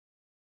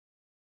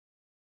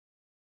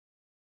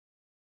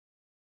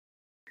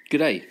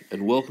G'day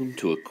and welcome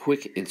to a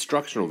quick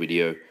instructional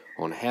video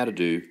on how to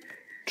do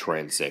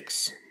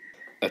transects.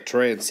 A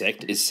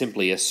transect is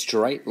simply a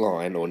straight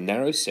line or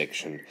narrow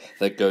section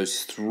that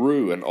goes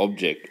through an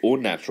object or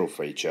natural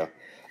feature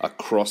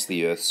across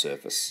the Earth's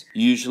surface.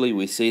 Usually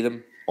we see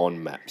them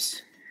on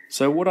maps.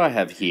 So what I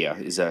have here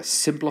is a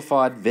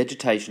simplified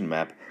vegetation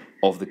map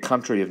of the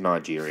country of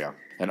Nigeria,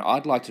 and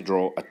I'd like to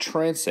draw a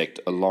transect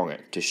along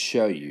it to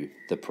show you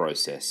the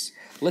process.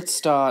 Let's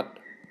start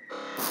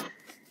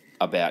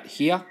about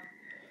here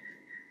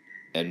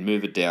and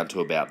move it down to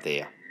about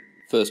there.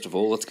 First of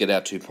all, let's get our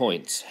 2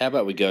 points. How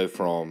about we go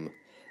from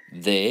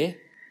there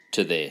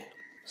to there?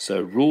 So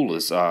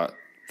rulers are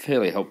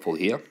fairly helpful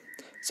here.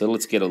 So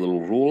let's get a little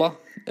ruler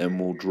and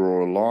we'll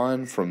draw a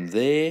line from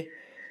there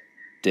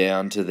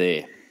down to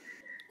there.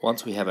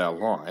 Once we have our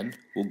line,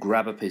 we'll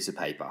grab a piece of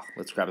paper.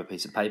 Let's grab a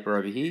piece of paper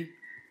over here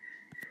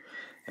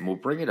and we'll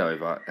bring it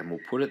over and we'll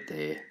put it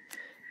there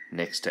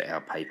next to our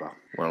paper.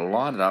 We're going to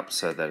line it up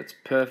so that it's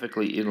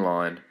perfectly in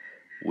line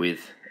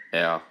with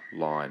our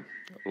line,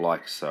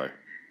 like so.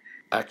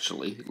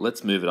 Actually,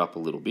 let's move it up a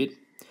little bit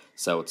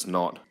so it's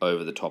not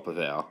over the top of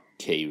our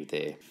key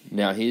there.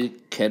 Now here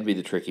can be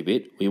the tricky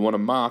bit. We want to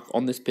mark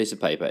on this piece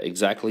of paper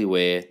exactly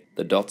where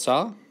the dots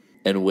are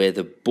and where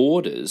the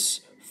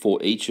borders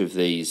for each of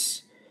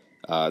these,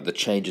 the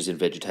changes in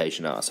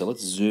vegetation are. So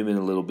let's zoom in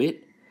a little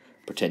bit,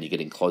 pretend you're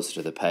getting closer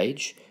to the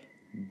page.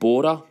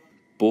 Border,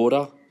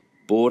 border,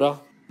 border.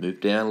 Move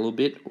down a little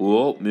bit.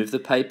 Whoa, move the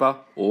paper.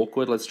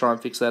 Awkward. Let's try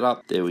and fix that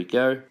up. There we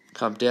go.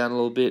 Come down a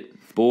little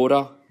bit.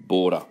 Border,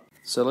 border.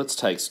 So let's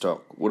take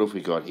stock. What have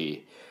we got here?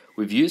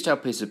 We've used our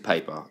piece of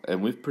paper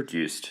and we've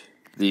produced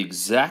the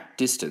exact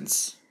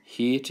distance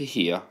here to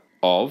here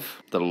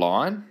of the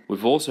line.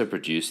 We've also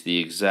produced the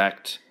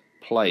exact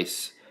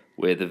place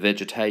where the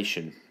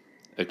vegetation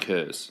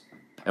occurs.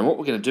 And what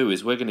we're going to do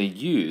is we're going to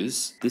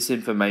use this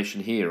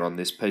information here on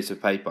this piece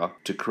of paper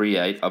to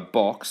create a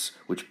box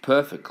which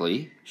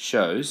perfectly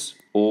shows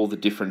all the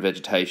different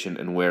vegetation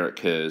and where it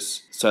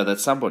occurs, so that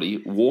somebody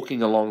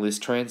walking along this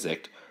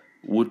transect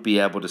would be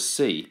able to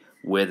see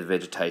where the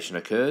vegetation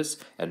occurs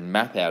and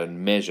map out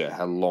and measure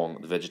how long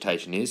the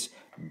vegetation is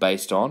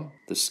based on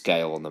the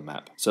scale on the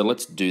map. So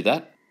let's do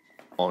that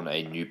on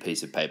a new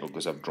piece of paper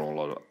because I've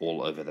drawn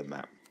all over the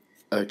map.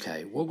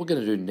 Okay, what we're going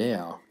to do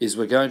now is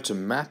we're going to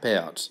map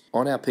out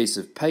on our piece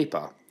of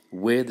paper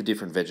where the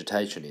different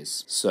vegetation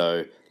is.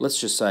 So let's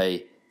just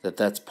say that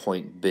that's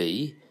point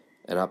B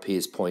and up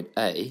here's point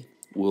A.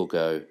 We'll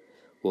go,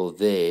 well,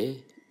 there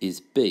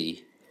is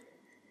B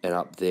and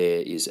up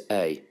there is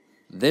A.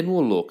 Then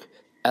we'll look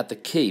at the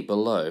key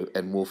below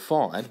and we'll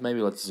find,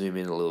 maybe let's zoom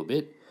in a little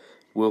bit,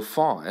 we'll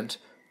find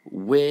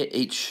where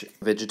each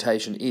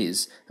vegetation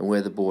is and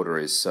where the border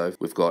is. So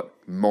we've got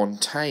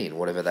montane,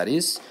 whatever that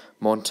is.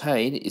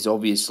 Montane is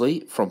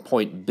obviously from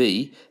point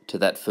B to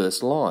that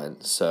first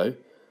line. So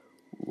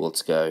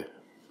let's go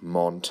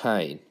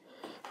montane.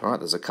 All right,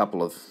 there's a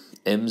couple of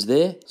M's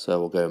there, so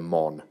we'll go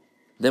mon.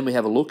 Then we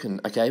have a look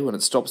and, okay, when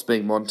it stops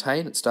being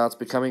montane, it starts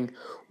becoming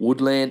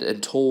woodland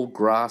and tall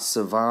grass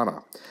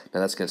savanna.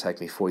 Now that's going to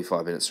take me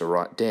 45 minutes to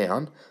write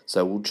down,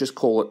 so we'll just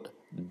call it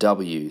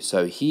W.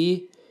 So here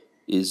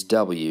is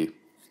W.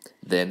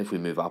 Then if we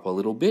move up a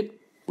little bit,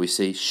 we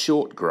see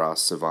short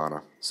grass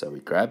savanna. So we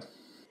grab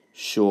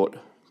short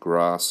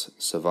grass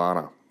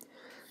savanna.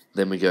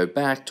 Then we go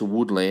back to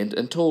woodland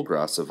and tall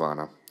grass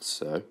savanna.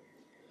 So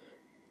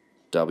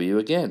W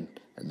again.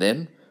 And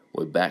then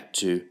we're back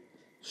to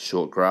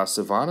short grass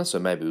savanna. So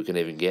maybe we can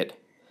even get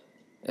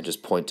and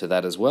just point to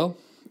that as well.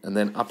 And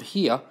then up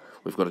here,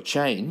 we've got a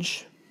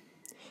change,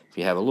 if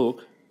you have a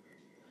look,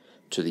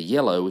 to the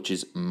yellow, which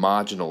is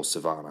marginal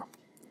savanna.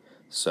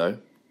 So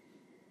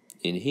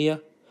in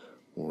here,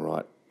 we'll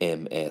write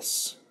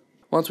MS.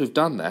 Once we've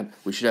done that,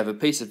 we should have a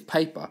piece of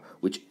paper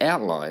which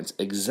outlines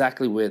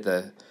exactly where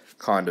the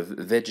kind of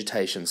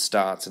vegetation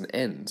starts and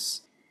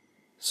ends.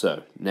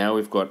 So now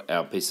we've got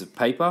our piece of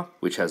paper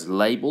which has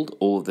labelled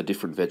all of the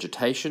different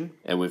vegetation,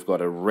 and we've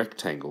got a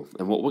rectangle.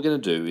 And what we're going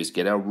to do is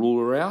get our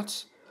ruler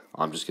out.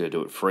 I'm just going to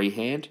do it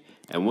freehand,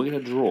 and we're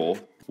going to draw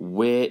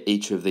where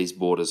each of these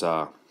borders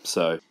are.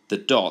 So the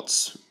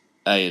dots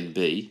A and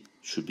B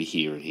should be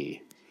here and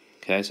here.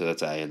 Okay, so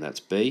that's A and that's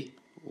B,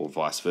 or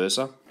vice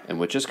versa. And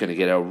we're just going to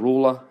get our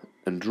ruler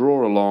and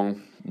draw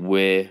along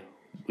where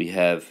we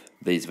have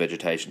these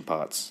vegetation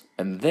parts.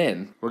 And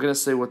then we're going to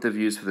see what they've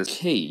used for this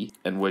key,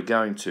 and we're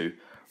going to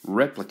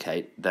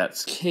replicate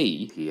that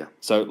key here.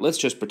 So let's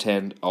just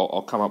pretend,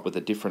 I'll come up with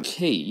a different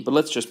key, but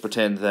let's just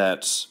pretend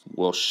that,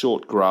 well,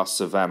 short grass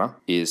savanna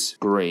is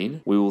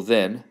green. We will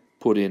then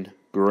put in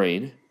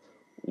green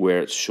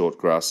where it's short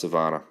grass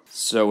savanna.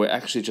 So we're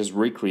actually just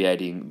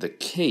recreating the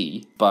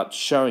key, but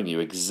showing you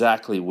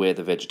exactly where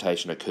the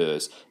vegetation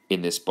occurs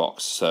in this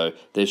box. So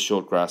there's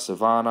short grass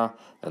savanna,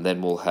 and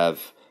then we'll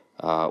have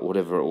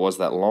whatever it was,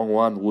 that long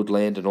one,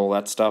 woodland and all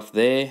that stuff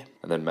there.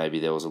 And then maybe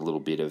there was a little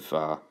bit of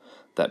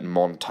that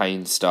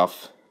montane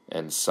stuff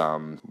and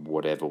some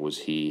whatever was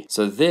here.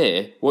 So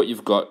there, what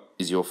you've got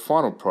is your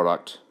final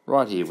product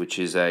right here, which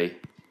is a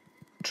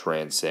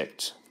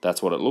transect.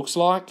 That's what it looks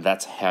like.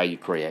 That's how you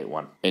create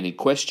one. Any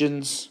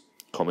questions?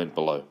 Comment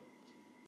below.